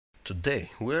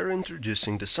Today we are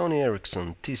introducing the Sony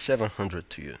Ericsson T700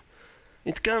 to you.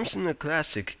 It comes in a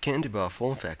classic candy bar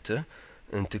form factor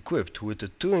and equipped with a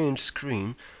 2-inch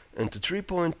screen and a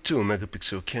 3.2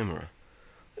 megapixel camera.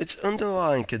 Its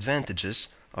underlying advantages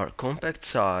are compact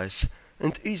size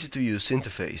and easy to use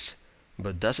interface,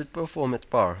 but does it perform at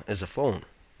par as a phone?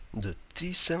 The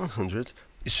T700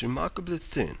 is remarkably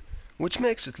thin, which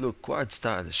makes it look quite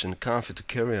stylish and comfy to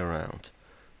carry around.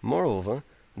 Moreover,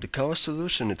 the color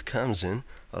solution it comes in,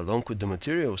 along with the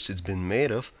materials it's been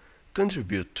made of,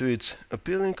 contribute to its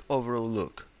appealing overall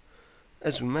look.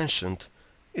 As we mentioned,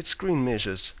 its screen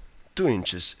measures 2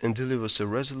 inches and delivers a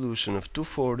resolution of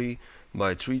 240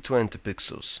 by 320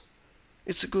 pixels.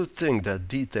 It's a good thing that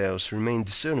details remain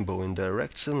discernible in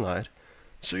direct sunlight,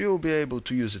 so you'll be able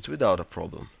to use it without a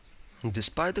problem.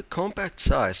 Despite the compact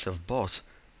size of both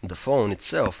the phone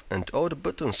itself and all the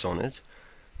buttons on it,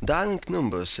 dialing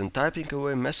numbers and typing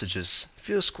away messages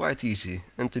feels quite easy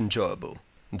and enjoyable.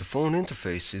 The phone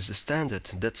interface is the standard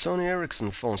that Sony Ericsson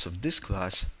phones of this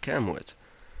class come with.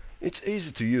 It's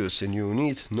easy to use and you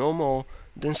need no more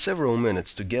than several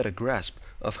minutes to get a grasp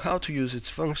of how to use its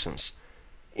functions,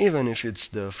 even if it's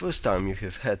the first time you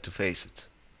have had to face it.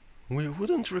 We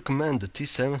wouldn't recommend the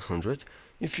T700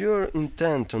 if you are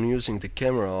intent on using the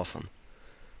camera often.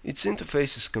 Its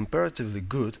interface is comparatively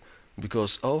good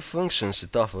because all functions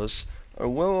it offers are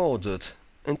well ordered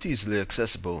and easily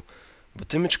accessible,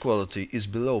 but image quality is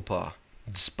below par.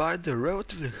 Despite the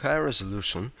relatively high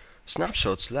resolution,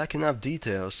 snapshots lack enough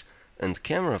details and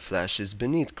camera flash is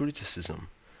beneath criticism.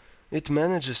 It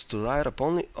manages to light up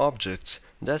only objects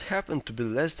that happen to be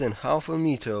less than half a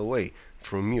meter away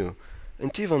from you,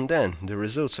 and even then the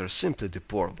results are simply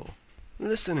deplorable.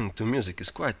 Listening to music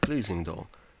is quite pleasing though,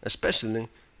 especially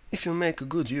if you make a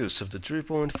good use of the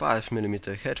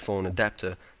 3.5mm headphone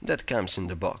adapter that comes in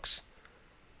the box.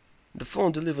 The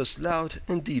phone delivers loud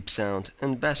and deep sound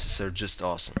and basses are just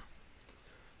awesome.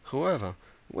 However,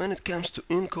 when it comes to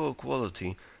in-call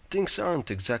quality, things aren't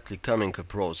exactly coming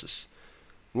up roses.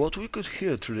 What we could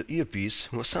hear through the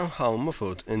earpiece was somehow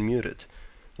muffled and muted,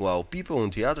 while people on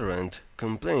the other end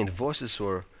complained voices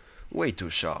were way too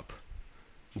sharp.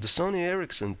 The Sony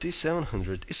Ericsson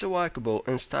T700 is a likable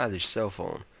and stylish cell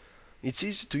phone. It's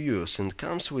easy to use and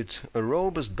comes with a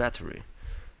robust battery.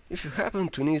 If you happen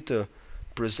to need a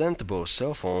presentable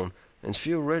cell phone and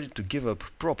feel ready to give up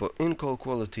proper in-call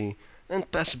quality and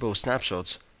passable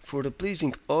snapshots for the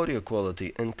pleasing audio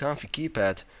quality and comfy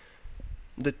keypad,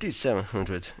 the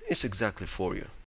T700 is exactly for you.